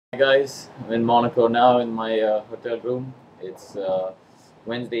Hi guys, I'm in Monaco now in my hotel room. It's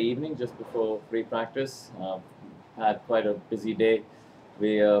Wednesday evening, just before free practice. Had quite a busy day.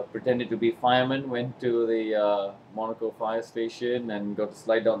 We pretended to be firemen, went to the Monaco fire station and got to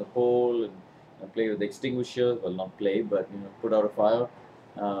slide down the pole and play with the extinguisher. Well, not play, but put out a fire.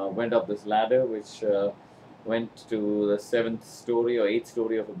 Went up this ladder, which went to the seventh story or eighth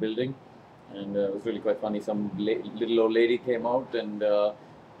story of a building, and it was really quite funny. Some little old lady came out and.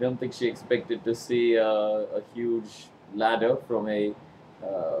 Don't think she expected to see a huge ladder from a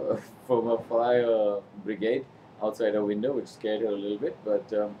from a fire brigade outside her window, which scared her a little bit.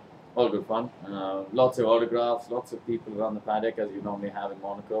 But all good fun. Lots of autographs, lots of people around the paddock, as you normally have in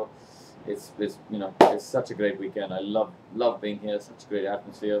Monaco. It's such a great weekend. I love being here. Such a great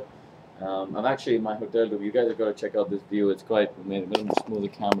atmosphere. I'm actually in my hotel room. You guys have got to check out this view. It's quite amazing. Let me just move the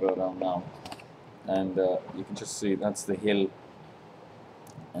camera around now, and you can just see that's the hill.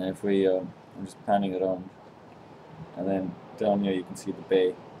 And if I'm just panning around, and then down here you can see the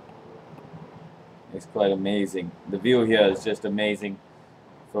bay. It's quite amazing. The view here is just amazing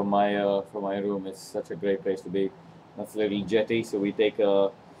from my room. It's such a great place to be. That's a little jetty, so we take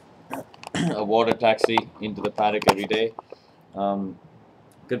a a water taxi into the paddock every day. Um,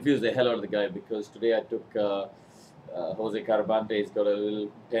 Confused the hell out of the guy because today I took Jose Carabante's got a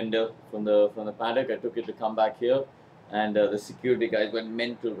little tender from the paddock. I took it to come back here, and the security guys went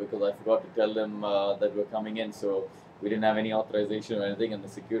mental because I forgot to tell them that we're coming in. So we didn't have any authorization or anything, and the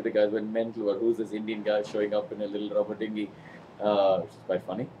security guys went mental. But who's this Indian guy showing up in a little rubber dinghy? Which is quite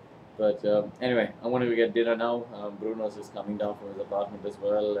funny. But anyway, I want to get dinner now. Bruno's just coming down from his apartment as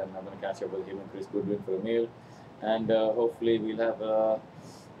well, and I'm going to catch up with him and Chris Goodwin for a meal. And hopefully we'll have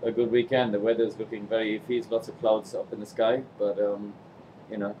a good weekend. The weather is looking very iffy. Lots of clouds up in the sky, but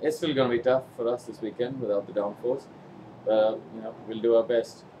it's still going to be tough for us this weekend without the downforce. We'll do our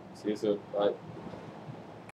best. See you soon. Bye.